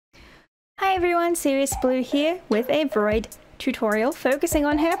Hi everyone, Sirius Blue here with a VRoid tutorial focusing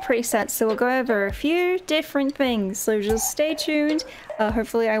on hair presets. So we'll go over a few different things, so just stay tuned.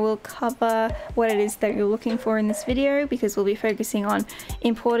 Hopefully I will cover what it is that you're looking for in this video, because we'll be focusing on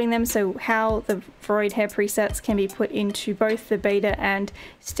importing them, so how the VRoid hair presets can be put into both the beta and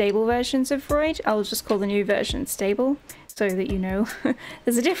stable versions of VRoid. I'll just call the new version stable, so that you know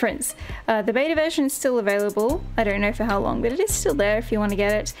there's a difference. The beta version is still available. I don't know for how long, but it is still there if you want to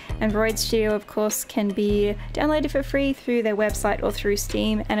get it. And VRoid Studio, of course, can be downloaded for free through their website or through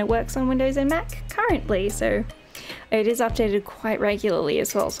Steam, and it works on Windows and Mac currently, so it is updated quite regularly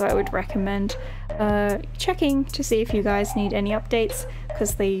as well, so I would recommend checking to see if you guys need any updates,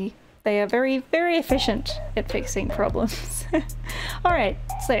 because they are very, very efficient at fixing problems. Alright,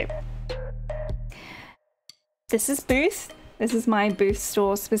 so this is Booth. This is my Booth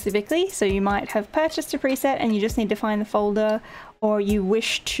store specifically, so you might have purchased a preset and you just need to find the folder, or you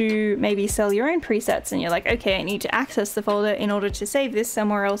wish to maybe sell your own presets and you're like, okay, I need to access the folder in order to save this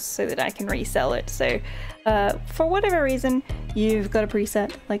somewhere else so that I can resell it. So for whatever reason, you've got a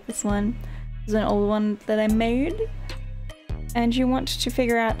preset like this one. This is an old one that I made, and you want to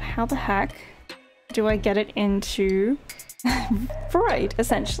figure out how the heck do I get it into VRoid,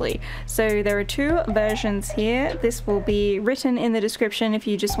 essentially. So there are two versions here. This will be written in the description if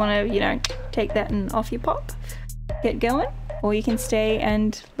you just want to, you know, take that and off you pop, get going, or you can stay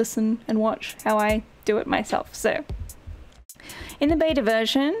and listen and watch how I do it myself. So in the beta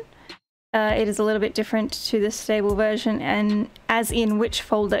version, it is a little bit different to the stable version, and as in which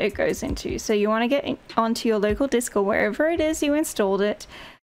folder it goes into. So you want to get onto your local disk or wherever it is you installed it,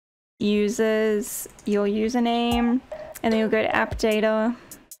 users, your username, and then you'll go to AppData,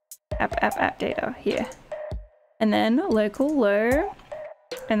 AppData here, and then LocalLow,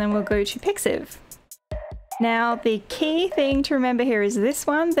 and then we'll go to pixiv. Now the key thing to remember here is this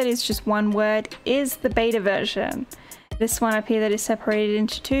one that is just one word is the beta version. This one up here that is separated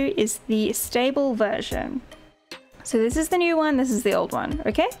into two is the stable version. So this is the new one, this is the old one,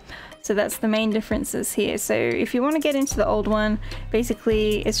 okay? So that's the main differences here. So if you want to get into the old one,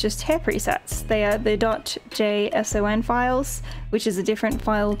 basically it's just hair presets. They are the .json files, which is a different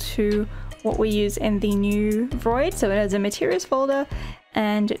file to what we use in the new VRoid. So it has a materials folder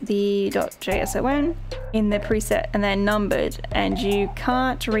and the .json in the preset, and they're numbered, and you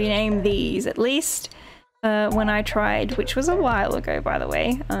can't rename these. At least when I tried, which was a while ago by the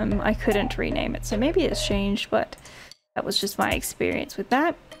way, I couldn't rename it. So maybe it's changed, but that was just my experience with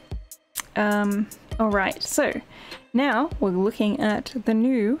that. Alright, so now we're looking at the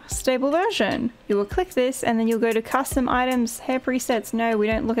new stable version. You will click this and then you'll go to custom items, hair presets. No, we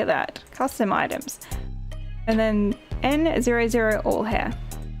don't look at that. Custom items. And then N00 all hair.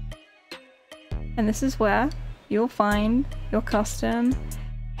 And this is where you'll find your custom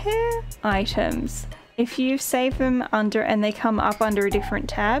hair items. If you save them under and they come up under a different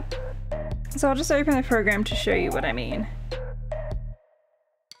tab. So I'll just open the program to show you what I mean.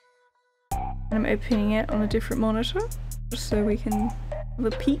 I'm opening it on a different monitor, just so we can have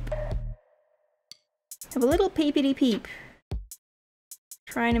a peep. Have a little peepity peep.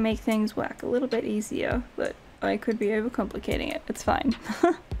 Trying to make things work a little bit easier, but I could be overcomplicating it. It's fine.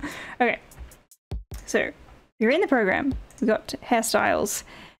 Okay, so you're in the program. We've got hairstyles,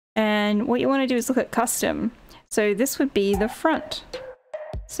 and what you want to do is look at custom. So this would be the front.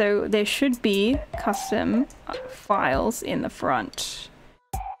 So there should be custom files in the front.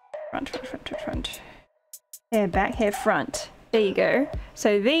 Front. Hair back, hair front. There you go.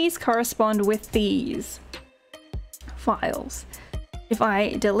 So these correspond with these files. If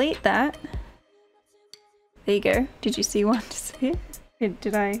I delete that, there you go. Did you see one disappear?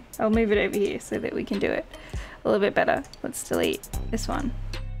 Did I? I'll move it over here so that we can do it a little bit better. Let's delete this one.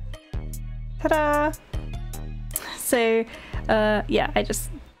 Ta-da! So, yeah,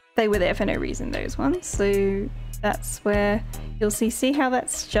 they were there for no reason, those ones. So that's where you'll see how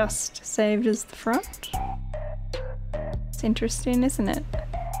that's just saved as the front. It's interesting, isn't it?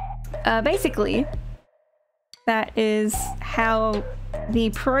 Basically, that is how the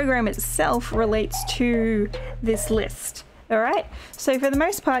program itself relates to this list. Alright, so for the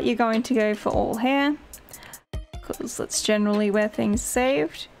most part you're going to go for all hair, because that's generally where things are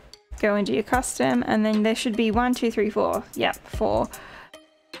saved. Go into your custom, and then there should be 1, 2, 3, 4. Yep, 4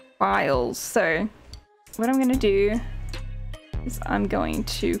 files. So what I'm going to do is I'm going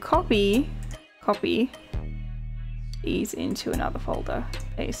to copy these into another folder,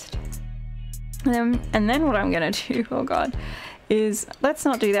 paste. And then what I'm going to do, oh god, is let's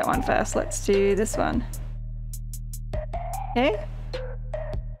not do that one first, let's do this one. Okay,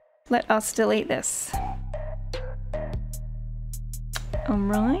 let us delete this.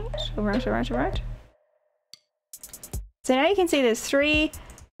 Alright. So now you can see there's 3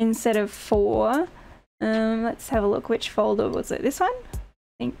 instead of 4. Let's have a look. Which folder was it? This one? I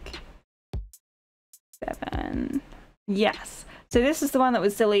think 7. Yes. So this is the one that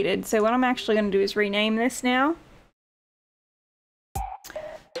was deleted. So what I'm actually going to do is rename this now.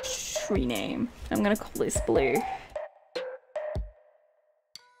 Rename. I'm going to call this blue.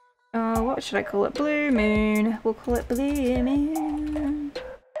 What should I call it? Blue Moon. We'll call it Blue Moon.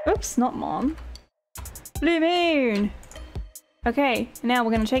 Oops, not Mom. Blue Moon! Okay, now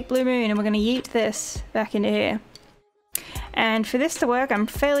we're going to take Blue Moon and we're going to yeet this back into here. And for this to work, I'm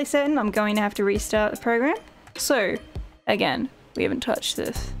fairly certain I'm going to have to restart the program. So, again, we haven't touched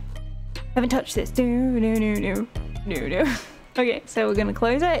this. No. Okay, so we're going to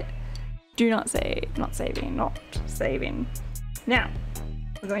close it. Do not save. Not saving. Now,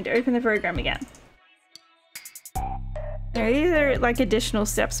 we're going to open the program again. Now, these are like additional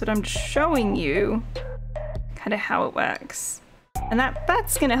steps, but I'm just showing you kind of how it works. And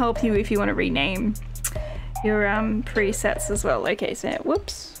that's going to help you if you want to rename your presets as well. Okay, so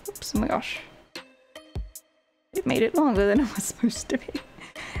whoops, oh my gosh. It made it longer than it was supposed to be.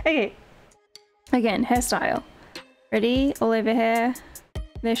 Okay, again, hairstyle. Ready? All over hair.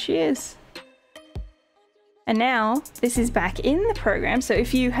 There she is. And now this is back in the program. So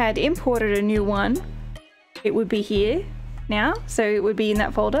if you had imported a new one, it would be here now. So it would be in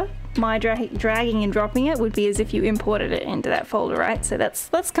that folder. My dragging and dropping it would be as if you imported it into that folder, right? So that's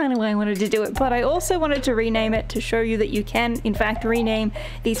kind of why I wanted to do it. But I also wanted to rename it to show you that you can, in fact, rename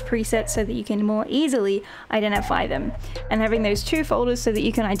these presets so that you can more easily identify them. And having those 2 folders so that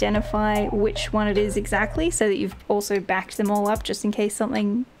you can identify which one it is exactly, so that you've also backed them all up just in case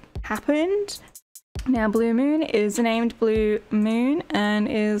something happened. Now Blue Moon is named Blue Moon and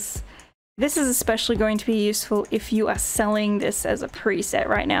this is especially going to be useful if you are selling this as a preset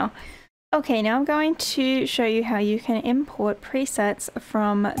right now. Okay, now I'm going to show you how you can import presets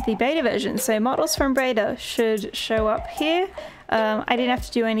from the beta version. So models from beta should show up here. I didn't have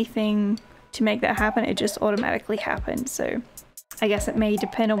to do anything to make that happen, it just automatically happened. So I guess it may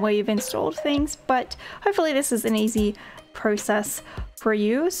depend on where you've installed things, but hopefully this is an easy process for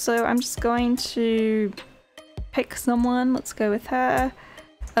you. So I'm just going to pick someone, let's go with her.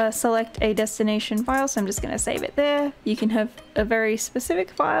 Select a destination file, so I'm just going to save it there. You can have a very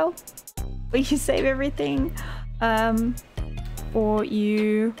specific file where you save everything, or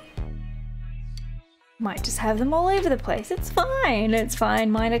you might just have them all over the place. It's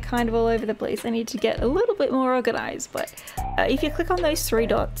fine, mine are kind of all over the place. I need to get a little bit more organized, but if you click on those 3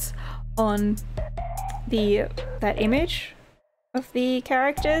 dots on that image of the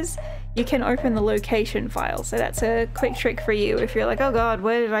characters, you can open the location file. So that's a quick trick for you if you're like, oh god,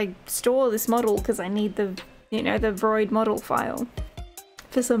 where did I store this model, because I need the, you know, the VRoid model file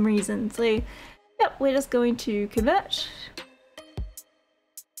for some reason. So yep, we're just going to convert.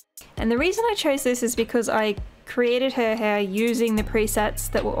 And the reason I chose this is because I created her hair using the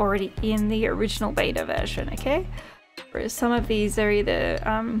presets that were already in the original beta version, okay? Whereas some of these are either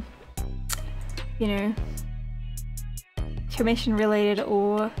you know, commission related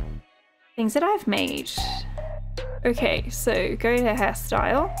or things that I've made. Okay, so go to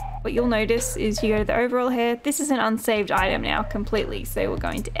hairstyle. What you'll notice is you go to the overall hair. This is an unsaved item now completely, so we're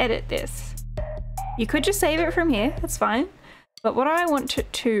going to edit this. You could just save it from here, that's fine. But what I want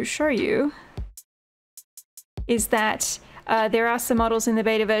to show you is that there are some models in the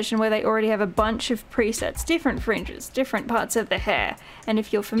beta version where they already have a bunch of presets, different fringes, different parts of the hair. And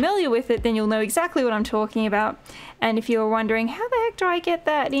if you're familiar with it, then you'll know exactly what I'm talking about. And if you're wondering, how the heck do I get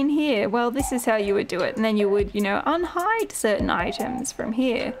that in here? Well, this is how you would do it. And then you would, you know, unhide certain items from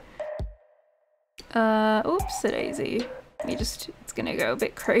here. Oops-a-daisy. It's gonna go a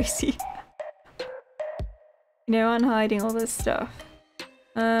bit crazy. You know, unhiding all this stuff.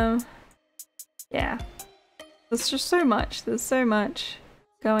 Yeah. There's just so much. There's so much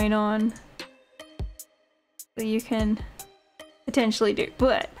going on that you can potentially do.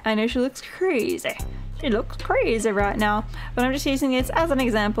 But I know she looks crazy. She looks crazy right now. But I'm just using this as an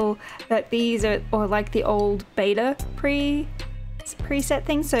example that these are like the old beta preset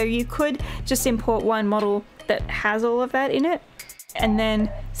things. So you could just import one model that has all of that in it and then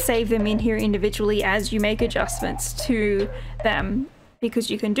save them in here individually as you make adjustments to them,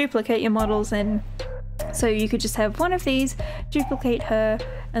 because you can duplicate your models. And so you could just have one of these, duplicate her,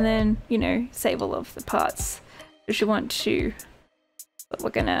 and then, you know, save all of the parts if you want to. But we're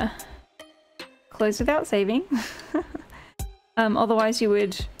gonna close without saving. Otherwise you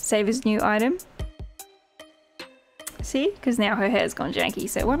would save as new item. See? Because now her hair's gone janky.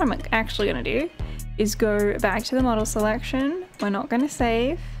 So what I'm actually gonna do is go back to the model selection. We're not going to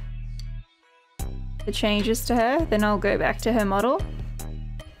save the changes to her. Then I'll go back to her model.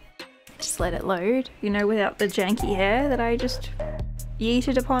 Just let it load, you know, without the janky hair that I just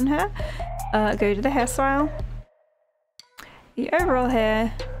yeeted upon her. Go to the hairstyle, the overall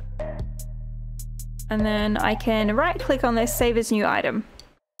hair, and then I can right click on this, save as new item.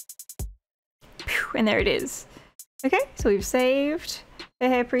 And there it is. Okay, so we've saved the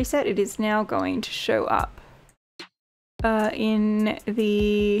hair preset. It is now going to show up in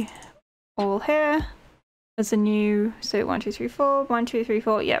the all hair as a new, so 1, 2, 3, 4, 1, 2, 3,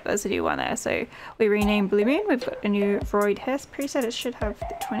 4, yep, there's a new one there. So we renamed Blue Moon. We've got a new VRoid hair preset. It should have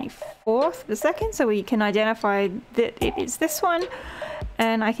the 24th, the second, so we can identify that it is this one,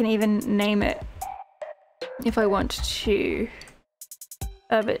 and I can even name it if I want to.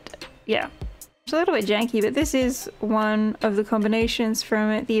 But yeah, it's a little bit janky, but this is one of the combinations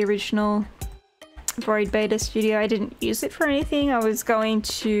from the original VRoid Beta Studio. I didn't use it for anything. I was going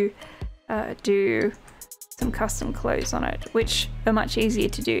to do some custom clothes on it, which are much easier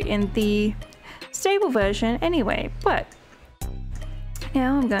to do in the stable version anyway, but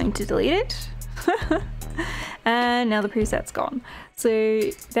now I'm going to delete it. And now the preset's gone. So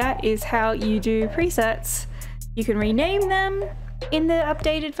that is how you do presets. You can rename them in the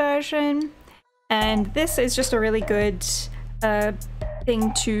updated version, and this is just a really good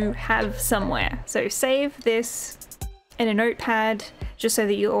thing to have somewhere. So save this in a notepad just so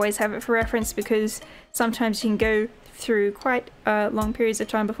that you always have it for reference, because sometimes you can go through quite long periods of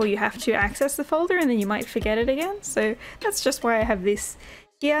time before you have to access the folder, and then you might forget it again. So that's just why I have this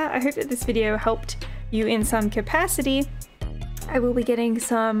here. I hope that this video helped you in some capacity. I will be getting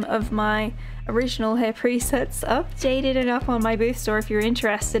some of my original hair presets updated and up on my booth store if you're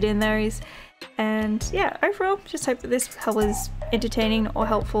interested in those. And yeah, overall, just hope that this was entertaining or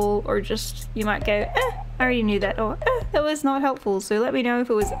helpful, or just you might go, I already knew that, or that was not helpful. So let me know if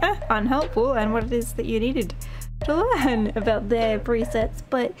it was unhelpful and what it is that you needed to learn about their presets.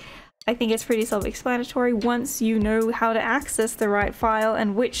 But I think it's pretty self-explanatory once you know how to access the right file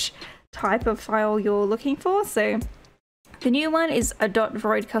and which type of file you're looking for. So the new one is a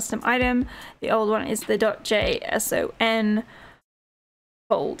 .vroidcustomitem, the old one is the .json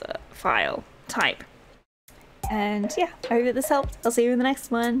folder file type. And yeah, I hope that this helped. I'll see you in the next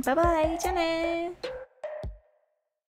one. Bye bye, Jenna!